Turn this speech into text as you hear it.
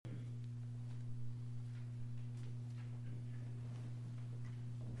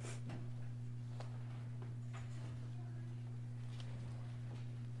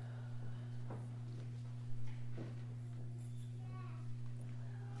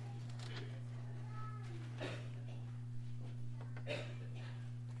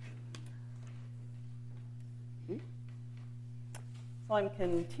So I'm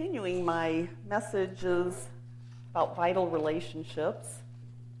continuing my messages about vital relationships.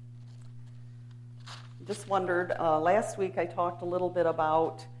 Just wondered, last week I talked a little bit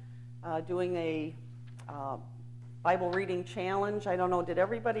about doing a Bible reading challenge. I don't know, did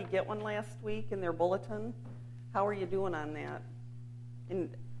everybody get one last week in their bulletin? How are you doing on that?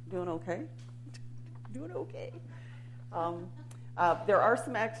 Doing okay? Doing okay. There are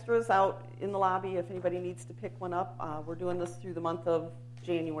some extras out in the lobby if anybody needs to pick one up. We're doing this through the month of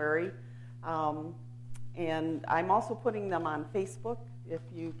January. And I'm also putting them on Facebook. If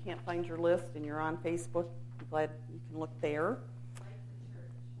you can't find your list and you're on Facebook, I'm glad you can look there.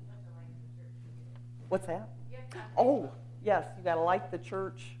 What's that? Oh, yes, you got to like the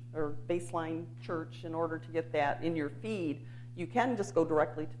church or Baseline Church in order to get that in your feed. You can just go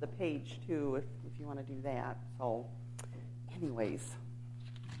directly to the page, too, if you want to do that. So, anyways.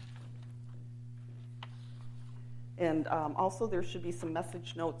 And also there should be some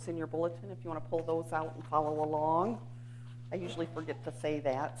message notes in your bulletin if you want to pull those out and follow along. I usually forget to say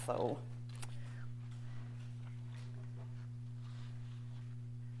that, so.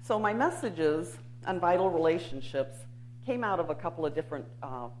 So my messages on vital relationships came out of a couple of different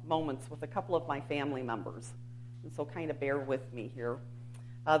moments with a couple of my family members. And so kind of bear with me here.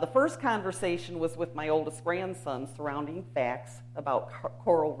 The first conversation was with my oldest grandson surrounding facts about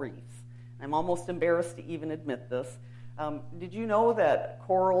coral reefs. I'm almost embarrassed to even admit this. Did you know that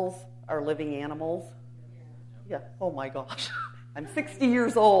corals are living animals? Yeah. Oh my gosh. I'm 60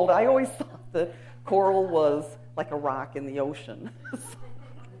 years old. I always thought that coral was like a rock in the ocean.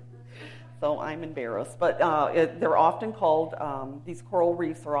 So I'm embarrassed. But they're often called, these coral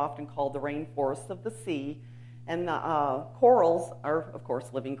reefs are often called the rainforests of the sea. And corals are, of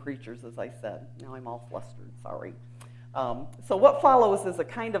course, living creatures, as I said. Now I'm all flustered, sorry. So what follows is a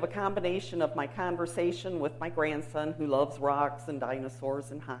kind of a combination of my conversation with my grandson who loves rocks and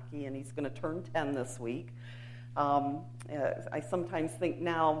dinosaurs and hockey, and he's going to turn 10 this week. I sometimes think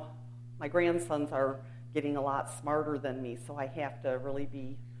now my grandsons are getting a lot smarter than me, so I have to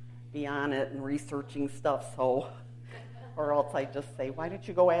really be on it and researching stuff, so, or else I just say, why don't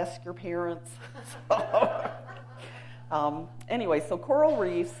you go ask your parents? Anyway, so coral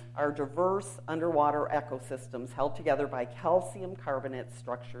reefs are diverse underwater ecosystems held together by calcium carbonate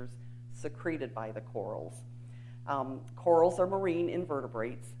structures secreted by the corals. Corals are marine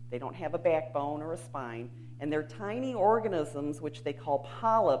invertebrates. They don't have a backbone or a spine, and they're tiny organisms, which they call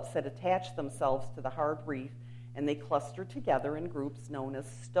polyps, that attach themselves to the hard reef, and they cluster together in groups known as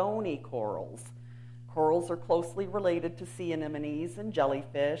stony corals. Corals are closely related to sea anemones and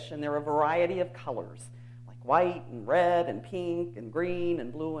jellyfish, and they're a variety of colors, white and red and pink and green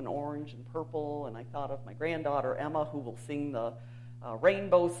and blue and orange and purple. And I thought of my granddaughter Emma, who will sing the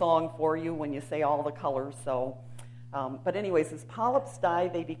rainbow song for you when you say all the colors. So, but anyways, as polyps die,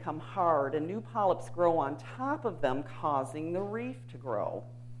 they become hard, and new polyps grow on top of them, causing the reef to grow.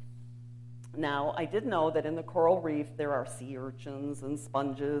 Now, I did know that in the coral reef there are sea urchins and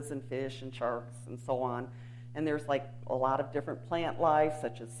sponges and fish and sharks and so on. And there's like a lot of different plant life,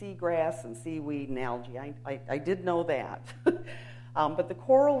 such as seagrass and seaweed and algae. I did know that. But the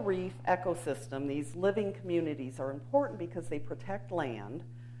coral reef ecosystem, these living communities, are important because they protect land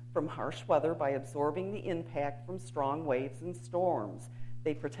from harsh weather by absorbing the impact from strong waves and storms.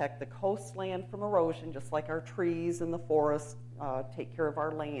 They protect the coastland from erosion, just like our trees and the forests take care of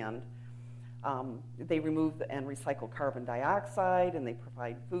our land. They remove and recycle carbon dioxide, and they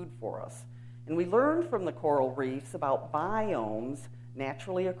provide food for us. And we learned from the coral reefs about biomes,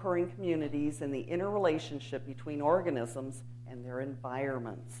 naturally occurring communities, and the interrelationship between organisms and their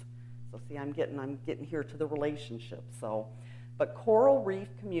environments. So see, I'm getting here to the relationship. But coral reef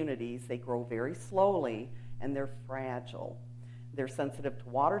communities, they grow very slowly, and they're fragile. They're sensitive to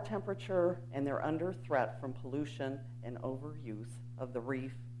water temperature, and they're under threat from pollution and overuse of the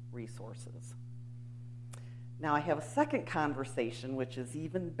reef resources. Now, I have a second conversation, which is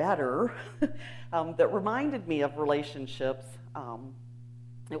even better, that reminded me of relationships.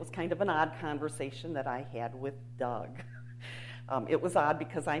 It was kind of an odd conversation that I had with Doug. It was odd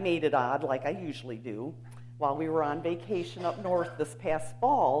because I made it odd, like I usually do, while we were on vacation up north this past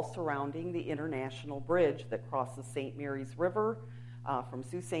fall surrounding the International Bridge that crosses St. Mary's River from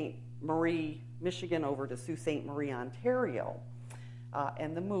Sault Ste. Marie, Michigan, over to Sault Ste. Marie, Ontario,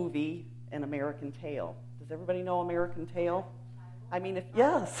 and the movie An American Tail. Does everybody know American Tail? I mean,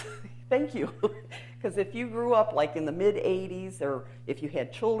 yes, thank you. Because if you grew up like in the mid-'80s, or if you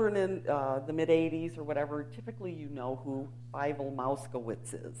had children in the mid-'80s or whatever, typically you know who Fievel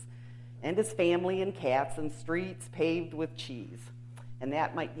Mouskowitz is. And his family and cats and streets paved with cheese. And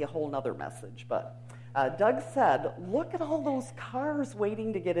that might be a whole nother message. But Doug said, look at all those cars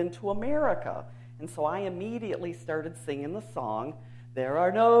waiting to get into America. And so I immediately started singing the song, There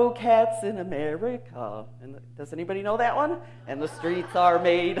Are No Cats in America. And does anybody know that one? And the streets are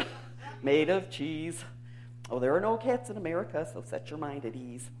made of cheese. Oh, there are no cats in America, so set your mind at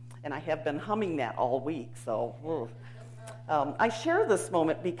ease. And I have been humming that all week, so I share this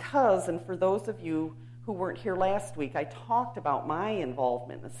moment because, and for those of you who weren't here last week, I talked about my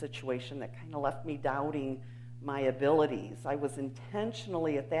involvement in a situation that kind of left me doubting my abilities. I was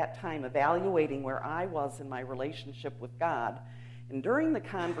intentionally at that time evaluating where I was in my relationship with God. And during the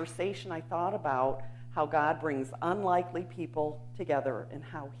conversation, I thought about how God brings unlikely people together and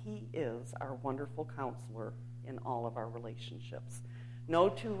how He is our wonderful counselor in all of our relationships. No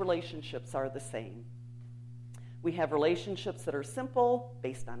two relationships are the same. We have relationships that are simple,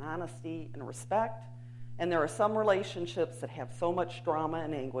 based on honesty and respect, and there are some relationships that have so much drama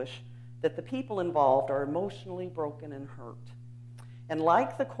and anguish that the people involved are emotionally broken and hurt. And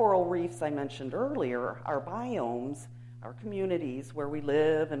like the coral reefs I mentioned earlier, our biomes, our communities where we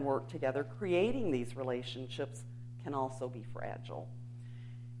live and work together, creating these relationships can also be fragile.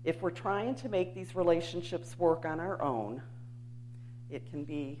 If we're trying to make these relationships work on our own, it can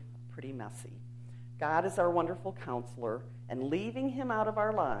be pretty messy. God is our wonderful counselor, and leaving Him out of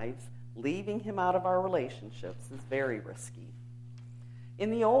our lives, leaving Him out of our relationships is very risky. In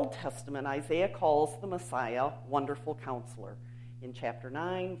the Old Testament, Isaiah calls the Messiah Wonderful Counselor in chapter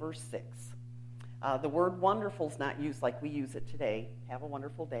 9, verse 6. The word wonderful is not used like we use it today, have a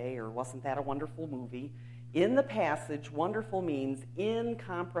wonderful day, or wasn't that a wonderful movie. In the passage, wonderful means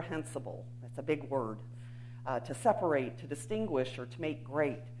incomprehensible. That's a big word. To separate, to distinguish, or to make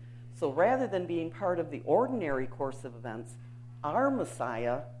great. So rather than being part of the ordinary course of events, our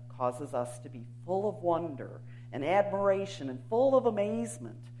Messiah causes us to be full of wonder and admiration and full of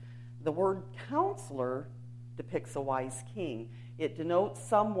amazement. The word counselor depicts a wise king. It denotes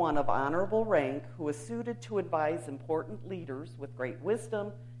someone of honorable rank who is suited to advise important leaders with great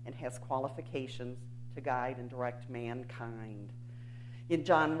wisdom and has qualifications to guide and direct mankind. In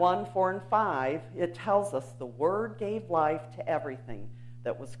John 1, 4, and 5, it tells us the Word gave life to everything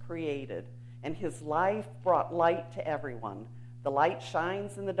that was created, and His life brought light to everyone. The light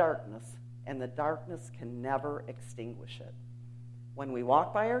shines in the darkness, and the darkness can never extinguish it. When we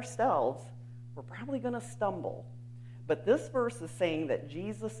walk by ourselves, we're probably going to stumble. But this verse is saying that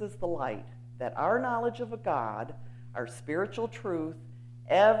Jesus is the light, that our knowledge of a God, our spiritual truth,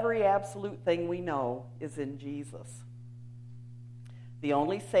 every absolute thing we know is in Jesus. The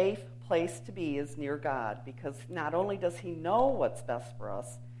only safe place to be is near God, because not only does He know what's best for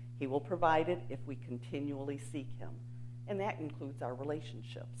us, He will provide it if we continually seek Him. And that includes our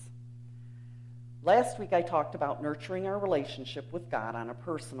relationships. Last week I talked about nurturing our relationship with God on a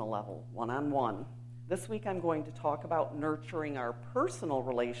personal level, one-on-one. This week I'm going to talk about nurturing our personal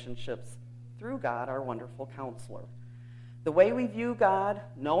relationships through God, our wonderful counselor. The way we view God,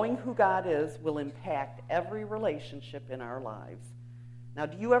 knowing who God is, will impact every relationship in our lives. Now,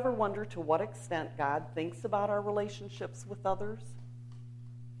 do you ever wonder to what extent God thinks about our relationships with others?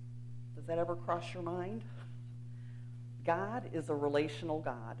 Does that ever cross your mind? God is a relational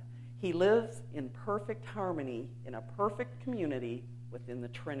God. He lives in perfect harmony in a perfect community within the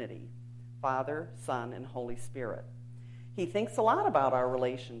Trinity, Father, Son, and Holy Spirit. He thinks a lot about our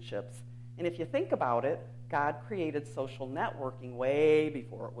relationships, and if you think about it, God created social networking way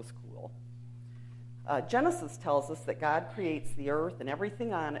before it was cool. Genesis tells us that God creates the earth and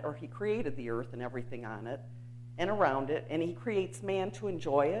everything on it, or He created the earth and everything on it and around it, and He creates man to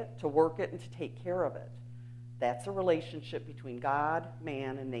enjoy it, to work it, and to take care of it. That's a relationship between God,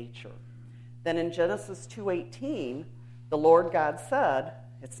 man, and nature. Then in Genesis 2:18, the Lord God said,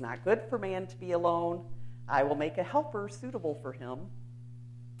 "It's not good for man to be alone. I will make a helper suitable for him."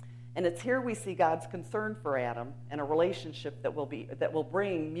 And it's here we see God's concern for Adam and a relationship that will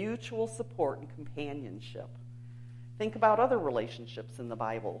bring mutual support and companionship. Think about other relationships in the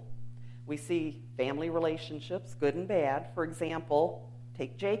Bible. We see family relationships, good and bad. For example,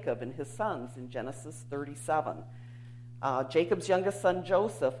 take Jacob and his sons in Genesis 37. Jacob's youngest son,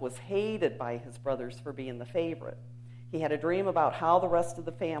 Joseph, was hated by his brothers for being the favorite. He had a dream about how the rest of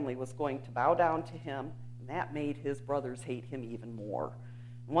the family was going to bow down to him, and that made his brothers hate him even more.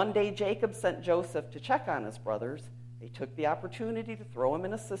 One day, Jacob sent Joseph to check on his brothers. They took the opportunity to throw him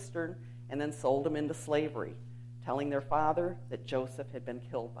in a cistern and then sold him into slavery, telling their father that Joseph had been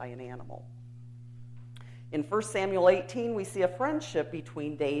killed by an animal. In 1 Samuel 18, we see a friendship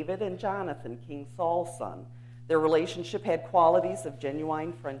between David and Jonathan, King Saul's son. Their relationship had qualities of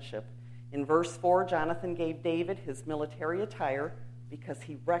genuine friendship. In verse 4, Jonathan gave David his military attire because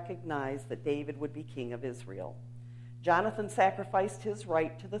he recognized that David would be king of Israel. Jonathan sacrificed his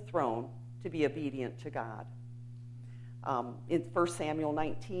right to the throne to be obedient to God. In 1 Samuel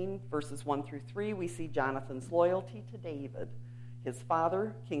 19, verses 1 through 3, we see Jonathan's loyalty to David. His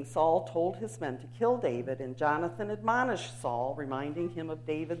father, King Saul, told his men to kill David, and Jonathan admonished Saul, reminding him of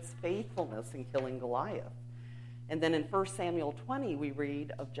David's faithfulness in killing Goliath. And then in 1 Samuel 20, we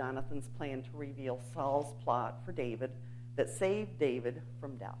read of Jonathan's plan to reveal Saul's plot for David that saved David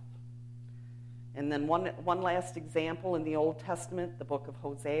from death. And then one last example in the Old Testament, the book of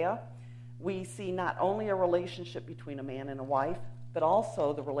Hosea. We see not only a relationship between a man and a wife, but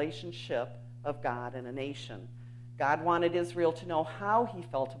also the relationship of God and a nation. God wanted Israel to know how he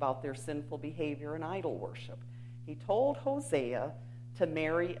felt about their sinful behavior and idol worship. He told Hosea to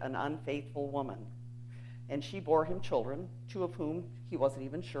marry an unfaithful woman, and she bore him children, two of whom he wasn't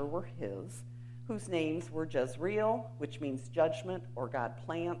even sure were his, whose names were Jezreel, which means judgment or God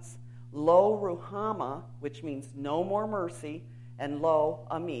plants, Lo Ruhamah, which means no more mercy, and Lo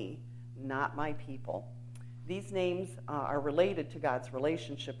Ami, not my people. These names are related to God's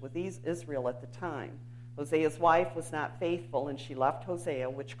relationship with Israel at the time. Hosea's wife was not faithful, and she left Hosea,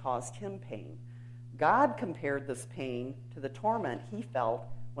 which caused him pain. God compared this pain to the torment he felt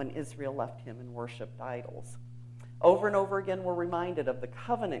when Israel left him and worshipped idols. Over and over again, we're reminded of the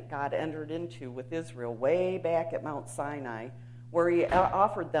covenant God entered into with Israel way back at Mount Sinai, where he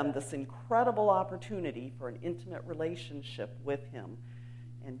offered them this incredible opportunity for an intimate relationship with him.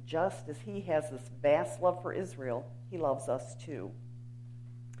 And just as he has this vast love for Israel, he loves us too.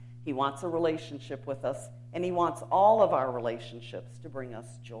 He wants a relationship with us, and he wants all of our relationships to bring us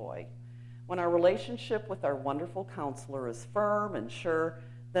joy. When our relationship with our wonderful counselor is firm and sure,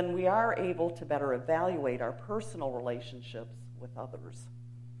 then we are able to better evaluate our personal relationships with others.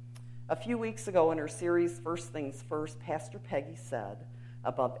 A few weeks ago in her series, First Things First, Pastor Peggy said,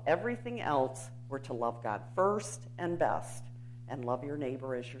 above everything else, we're to love God first and best, and love your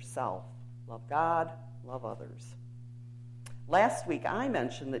neighbor as yourself. Love God, love others. Last week, I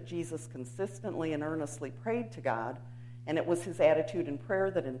mentioned that Jesus consistently and earnestly prayed to God, and it was his attitude in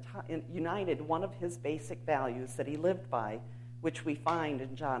prayer that united one of his basic values that he lived by, which we find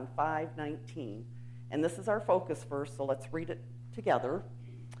in John 5:19. And this is our focus verse, so let's read it together.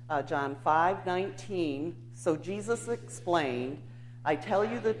 John 5:19, so Jesus explained, I tell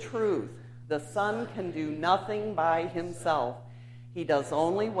you the truth, the Son can do nothing by himself. He does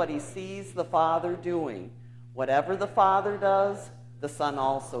only what he sees the Father doing. Whatever the Father does, the Son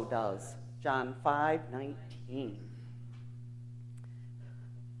also does. John 5:19.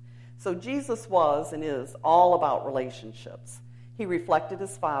 So Jesus was and is all about relationships. He reflected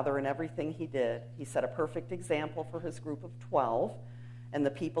his Father in everything he did. He set a perfect example for his group of 12 and the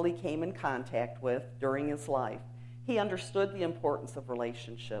people he came in contact with during his life. He understood the importance of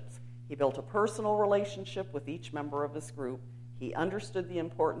relationships. He built a personal relationship with each member of his group. He understood the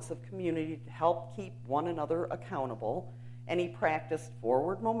importance of community to help keep one another accountable, and he practiced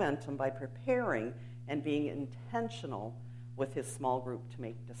forward momentum by preparing and being intentional with his small group to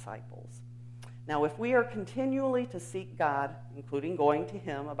make disciples. Now, if we are continually to seek God, including going to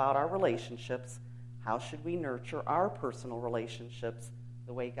him about our relationships, how should we nurture our personal relationships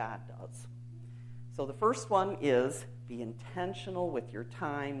the way God does? So the first one is be intentional with your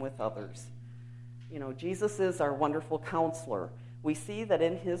time with others. You know, Jesus is our wonderful counselor. We see that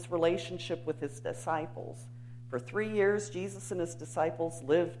in his relationship with his disciples. For 3 years, Jesus and his disciples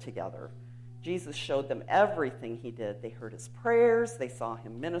lived together. Jesus showed them everything he did. They heard his prayers, they saw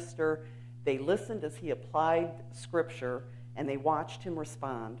him minister, they listened as he applied scripture, and they watched him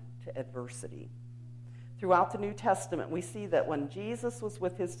respond to adversity. Throughout the New Testament, we see that when Jesus was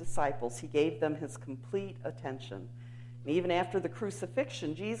with his disciples, he gave them his complete attention. And even after the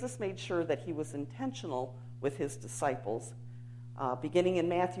crucifixion, Jesus made sure that he was intentional with his disciples. Beginning in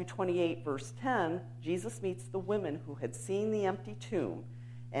Matthew 28, verse 10, Jesus meets the women who had seen the empty tomb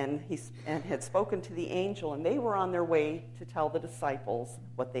and had spoken to the angel, and they were on their way to tell the disciples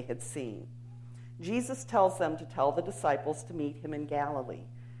what they had seen. Jesus tells them to tell the disciples to meet him in Galilee.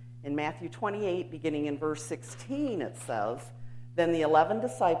 In Matthew 28, beginning in verse 16, it says, Then the 11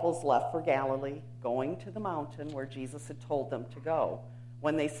 disciples left for Galilee, going to the mountain where Jesus had told them to go.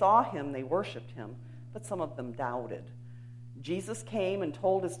 When they saw him, they worshipped him, but some of them doubted. Jesus came and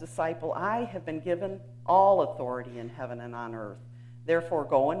told his disciple, I have been given all authority in heaven and on earth. Therefore,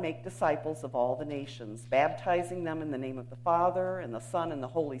 go and make disciples of all the nations, baptizing them in the name of the Father, and the Son, and the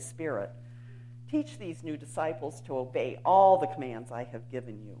Holy Spirit. Teach these new disciples to obey all the commands I have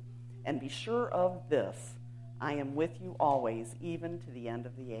given you. And be sure of this, I am with you always, even to the end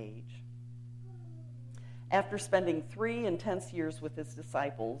of the age. After spending 3 intense years with his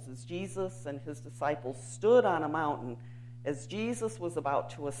disciples, as Jesus and his disciples stood on a mountain, as Jesus was about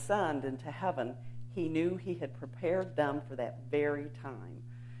to ascend into heaven, he knew he had prepared them for that very time.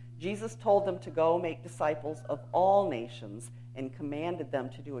 Jesus told them to go make disciples of all nations and commanded them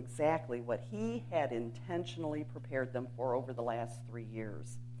to do exactly what he had intentionally prepared them for over the last 3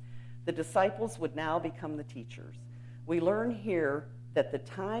 years. The disciples would now become the teachers. We learn here that the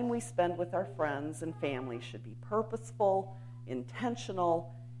time we spend with our friends and family should be purposeful,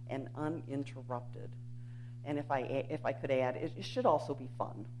 intentional, and uninterrupted. And if I could add, it should also be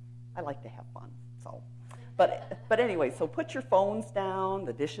fun. I like to have fun. But anyway, so put your phones down.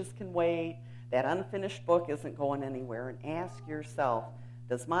 The dishes can wait. That unfinished book isn't going anywhere. And ask yourself,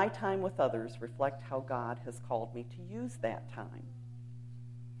 does my time with others reflect how God has called me to use that time?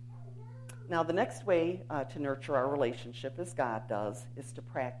 Now, the next way to nurture our relationship, as God does, is to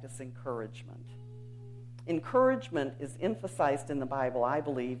practice encouragement. Encouragement is emphasized in the Bible, I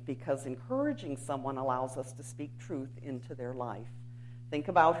believe, because encouraging someone allows us to speak truth into their life. Think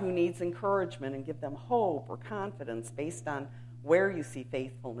about who needs encouragement and give them hope or confidence based on where you see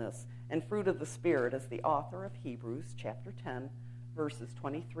faithfulness and fruit of the Spirit, as the author of Hebrews chapter 10, verses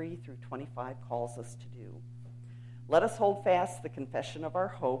 23 through 25 calls us to do. Let us hold fast the confession of our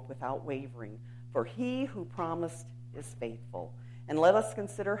hope without wavering, for he who promised is faithful. And let us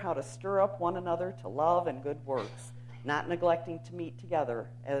consider how to stir up one another to love and good works, not neglecting to meet together,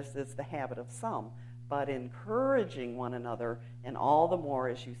 as is the habit of some, but encouraging one another, and all the more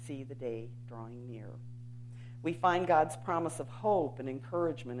as you see the day drawing near. We find God's promise of hope and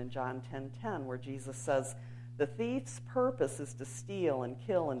encouragement in John 10:10, where Jesus says, "The thief's purpose is to steal and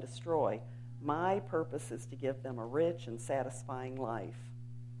kill and destroy. My purpose is to give them a rich and satisfying life."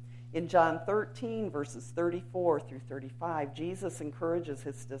 In John 13, verses 34 through 35, Jesus encourages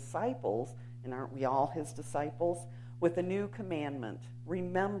his disciples, and aren't we all his disciples, with a new commandment.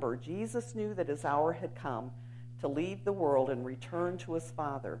 Remember, Jesus knew that his hour had come to leave the world and return to his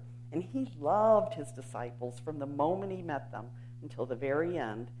Father, and he loved his disciples from the moment he met them until the very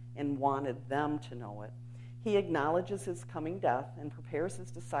end and wanted them to know it. He acknowledges his coming death and prepares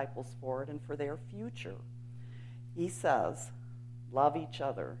his disciples for it and for their future. He says, "Love each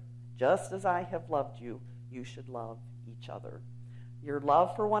other. Just as I have loved you, you should love each other. Your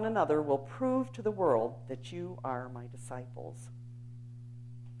love for one another will prove to the world that you are my disciples."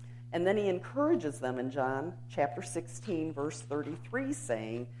 And then he encourages them in John chapter 16, verse 33,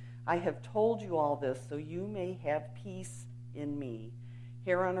 saying, "I have told you all this so you may have peace in me.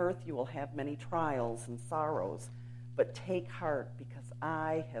 Here on earth you will have many trials and sorrows, but take heart because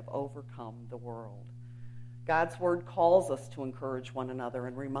I have overcome the world." God's word calls us to encourage one another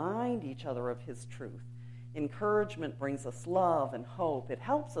and remind each other of his truth. Encouragement brings us love and hope. It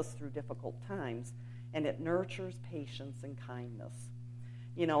helps us through difficult times, and it nurtures patience and kindness.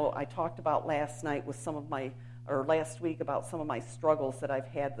 You know, I talked about last week about some of my struggles that I've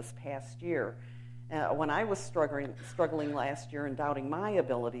had this past year. When I was struggling last year and doubting my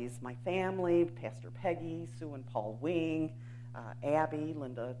abilities, my family, Pastor Peggy, Sue and Paul Wing, Abby,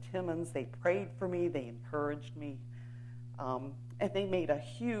 Linda Timmons, they prayed for me, they encouraged me, and they made a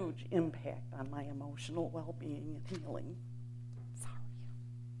huge impact on my emotional well-being and healing. Sorry.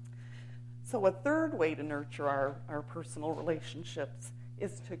 So a third way to nurture our personal relationships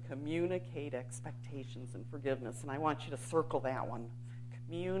is to communicate expectations and forgiveness, and I want you to circle that one.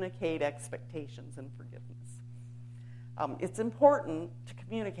 Communicate expectations and forgiveness. It's important to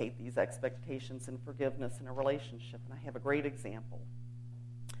communicate these expectations and forgiveness in a relationship, and I have a great example.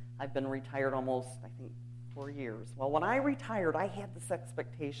 I've been retired almost, 4 years. Well, when I retired, I had this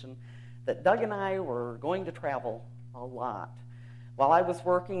expectation that Doug and I were going to travel a lot. While I was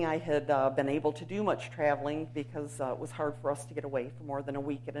working, I had been able to do much traveling because it was hard for us to get away for more than a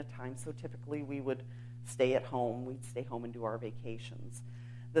week at a time, so typically we would stay at home. We'd stay home and do our vacations.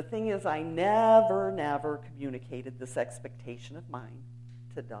 The thing is, I never communicated this expectation of mine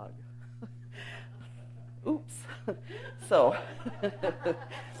to Doug. Oops. So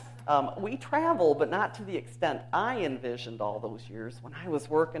we travel, but not to the extent I envisioned all those years. When I was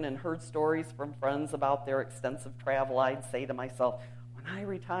working and heard stories from friends about their extensive travel, I'd say to myself, when I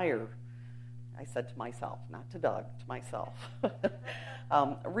retire, I said to myself, not to Doug, to myself.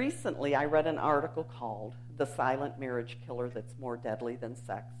 Recently, I read an article called "The Silent Marriage Killer That's More Deadly Than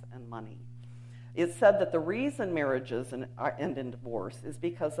Sex and Money." It said that the reason marriages end in divorce is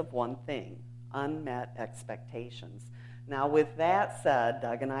because of one thing: unmet expectations. Now, with that said,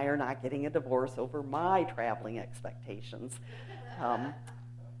 Doug and I are not getting a divorce over my traveling expectations.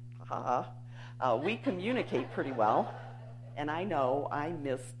 We communicate pretty well, and I know I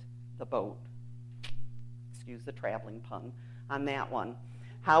missed the boat. excuse the traveling pun on that one.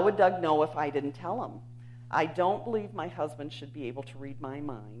 How would Doug know if I didn't tell him? I don't believe my husband should be able to read my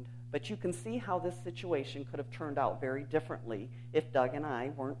mind, but you can see how this situation could have turned out very differently if Doug and I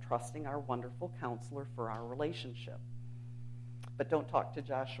weren't trusting our wonderful counselor for our relationship. But don't talk to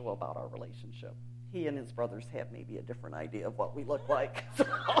Joshua about our relationship. He and his brothers have maybe a different idea of what we look like.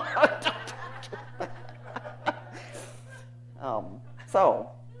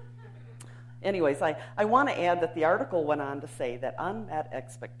 Anyways, I want to add that the article went on to say that unmet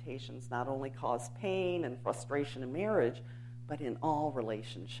expectations not only cause pain and frustration in marriage, but in all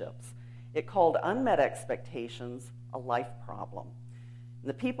relationships. It called unmet expectations a life problem. And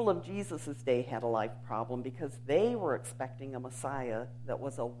the people of Jesus' day had a life problem because they were expecting a Messiah that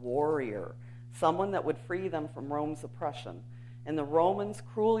was a warrior, someone that would free them from Rome's oppression. And the Romans'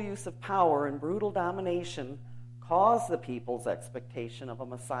 cruel use of power and brutal domination caused the people's expectation of a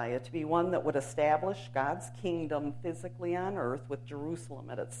Messiah to be one that would establish God's kingdom physically on earth with Jerusalem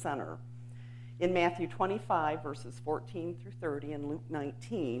at its center. In Matthew 25, verses 14 through 30, and Luke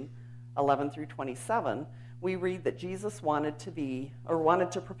 19, 11 through 27, we read that Jesus wanted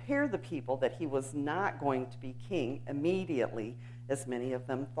to prepare the people that he was not going to be king immediately, as many of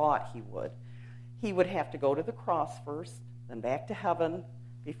them thought he would. He would have to go to the cross first, then back to heaven,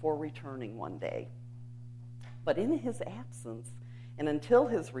 before returning one day. But in his absence, and until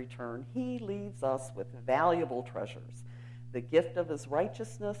his return, he leaves us with valuable treasures, the gift of his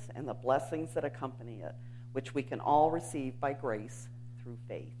righteousness and the blessings that accompany it, which we can all receive by grace through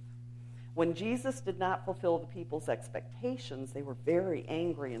faith. When Jesus did not fulfill the people's expectations, they were very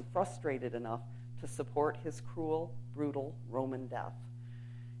angry and frustrated enough to support his cruel, brutal Roman death.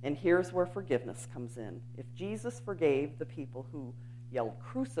 And here's where forgiveness comes in. If Jesus forgave the people who yelled,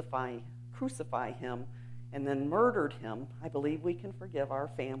 "Crucify, crucify him," and then murdered him, I believe we can forgive our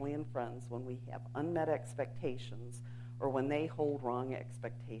family and friends when we have unmet expectations or when they hold wrong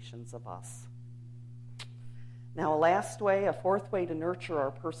expectations of us. Now, a fourth way to nurture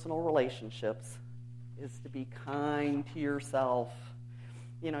our personal relationships is to be kind to yourself.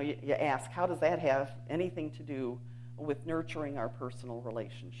 You know, you ask, how does that have anything to do with nurturing our personal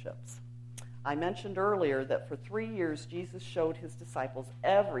relationships? I mentioned earlier that for 3 years, Jesus showed his disciples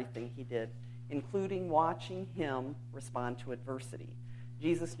everything he did, including watching him respond to adversity.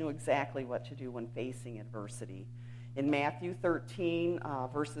 Jesus knew exactly what to do when facing adversity. In Matthew 13,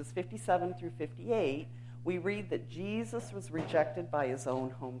 verses 57 through 58, we read that Jesus was rejected by his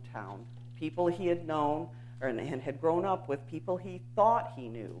own hometown, people he had known and had grown up with, people he thought he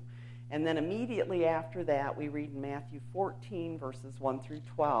knew. And then immediately after that, we read in Matthew 14, verses 1 through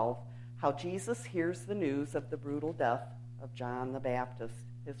 12, how Jesus hears the news of the brutal death of John the Baptist,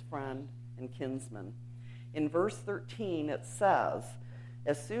 his friend and kinsman. In verse 13, it says,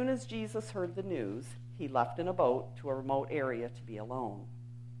 as soon as Jesus heard the news, he left in a boat to a remote area to be alone.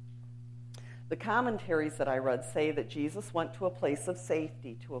 The commentaries that I read say that Jesus went to a place of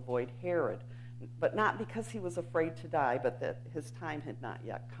safety to avoid Herod, but not because he was afraid to die, but that his time had not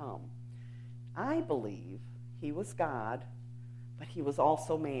yet come. I believe he was God, but he was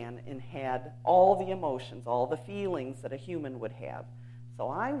also man and had all the emotions, all the feelings that a human would have. So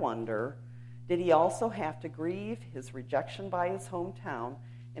I wonder, did he also have to grieve his rejection by his hometown,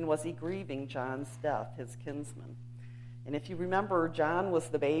 and was he grieving John's death, his kinsman? And if you remember, John was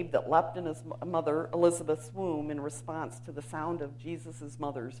the babe that leapt in his mother Elizabeth's womb in response to the sound of Jesus'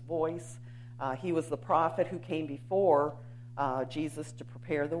 mother's voice. He was the prophet who came before Jesus to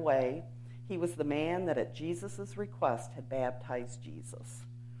prepare the way. He was the man that at Jesus' request had baptized Jesus.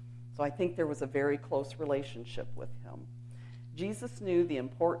 So I think there was a very close relationship with him. Jesus knew the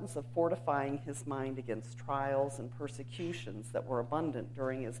importance of fortifying his mind against trials and persecutions that were abundant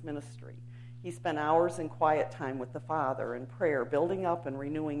during his ministry. He spent hours in quiet time with the Father in prayer, building up and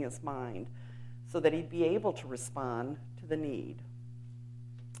renewing his mind so that he'd be able to respond to their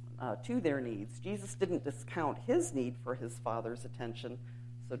needs. Jesus didn't discount his need for his Father's attention,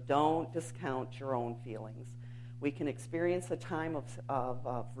 so don't discount your own feelings. We can experience a time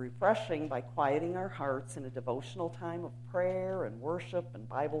of refreshing by quieting our hearts in a devotional time of prayer and worship and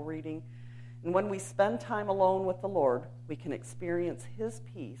Bible reading. And when we spend time alone with the Lord, we can experience his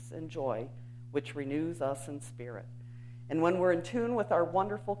peace and joy, which renews us in spirit. And when we're in tune with our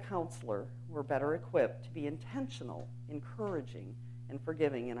wonderful counselor, we're better equipped to be intentional, encouraging, and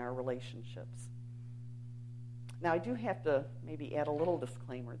forgiving in our relationships. Now, I do have to maybe add a little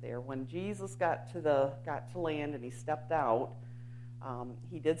disclaimer there. When Jesus got to land and he stepped out,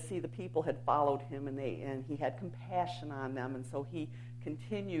 he did see the people had followed him, and he had compassion on them, and so he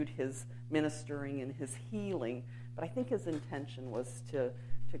continued his ministering and his healing. But I think his intention was to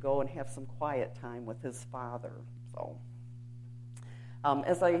to go and have some quiet time with his father. So,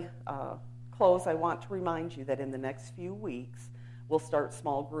 as I close, I want to remind you that in the next few weeks, we'll start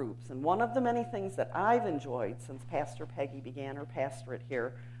small groups. And one of the many things that I've enjoyed since Pastor Peggy began her pastorate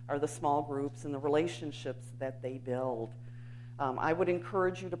here are the small groups and the relationships that they build. I would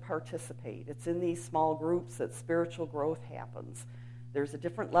encourage you to participate. It's in these small groups that spiritual growth happens. There's a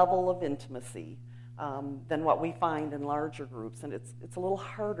different level of intimacy than what we find in larger groups, and it's a little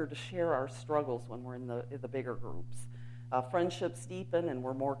harder to share our struggles when we're in the bigger groups. Friendships deepen, and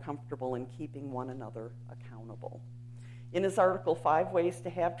we're more comfortable in keeping one another accountable. In his article, 5 Ways to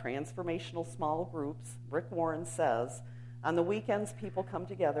Have Transformational Small Groups, Rick Warren says, on the weekends, people come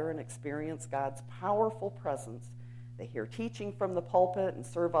together and experience God's powerful presence. They hear teaching from the pulpit and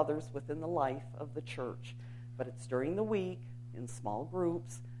serve others within the life of the church. But it's during the week, in small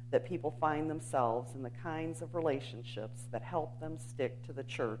groups, that people find themselves in the kinds of relationships that help them stick to the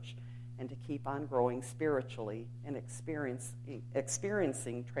church and to keep on growing spiritually and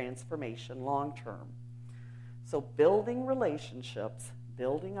experiencing transformation long term. So building relationships,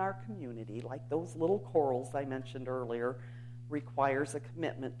 building our community, like those little corals I mentioned earlier, requires a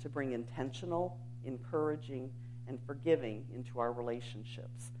commitment to bring intentional, encouraging, and forgiving into our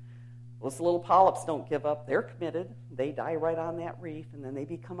relationships. Those little polyps don't give up. They're committed. They die right on that reef, and then they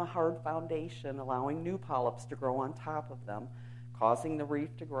become a hard foundation, allowing new polyps to grow on top of them, causing the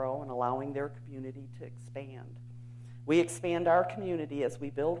reef to grow and allowing their community to expand. We expand our community as we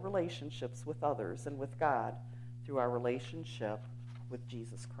build relationships with others and with God through our relationship with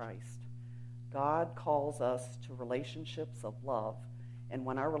Jesus Christ. God calls us to relationships of love, and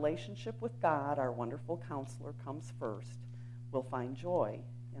when our relationship with God, our wonderful counselor, comes first, we'll find joy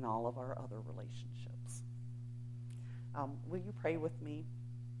in all of our other relationships. Will you pray with me?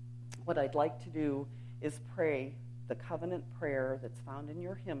 What I'd like to do is pray the covenant prayer that's found in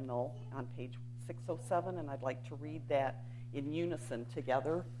your hymnal on page 607, and I'd like to read that in unison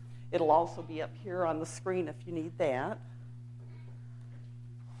together. It'll also be up here on the screen if you need that.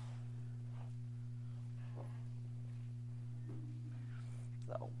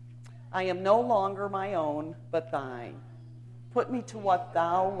 So, I am no longer my own, but thine. Put me to what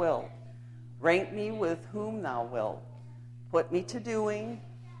thou wilt. Rank me with whom thou wilt. Put me to doing,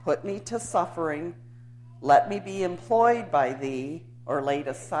 put me to suffering. Let me be employed by thee, or laid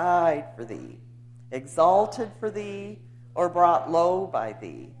aside for thee, exalted for thee, or brought low by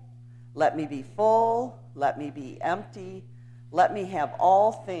thee. Let me be full, let me be empty, let me have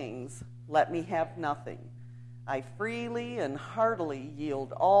all things, let me have nothing. I freely and heartily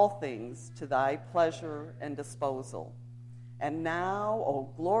yield all things to thy pleasure and disposal. And now,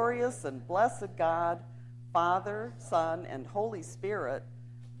 O glorious and blessed God, Father, Son, and Holy Spirit,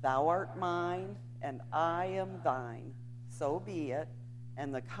 thou art mine, and I am thine. So be it,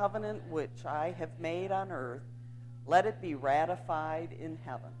 and the covenant which I have made on earth, let it be ratified in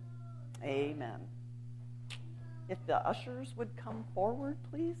heaven. Amen. If the ushers would come forward,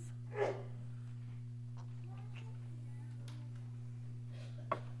 please.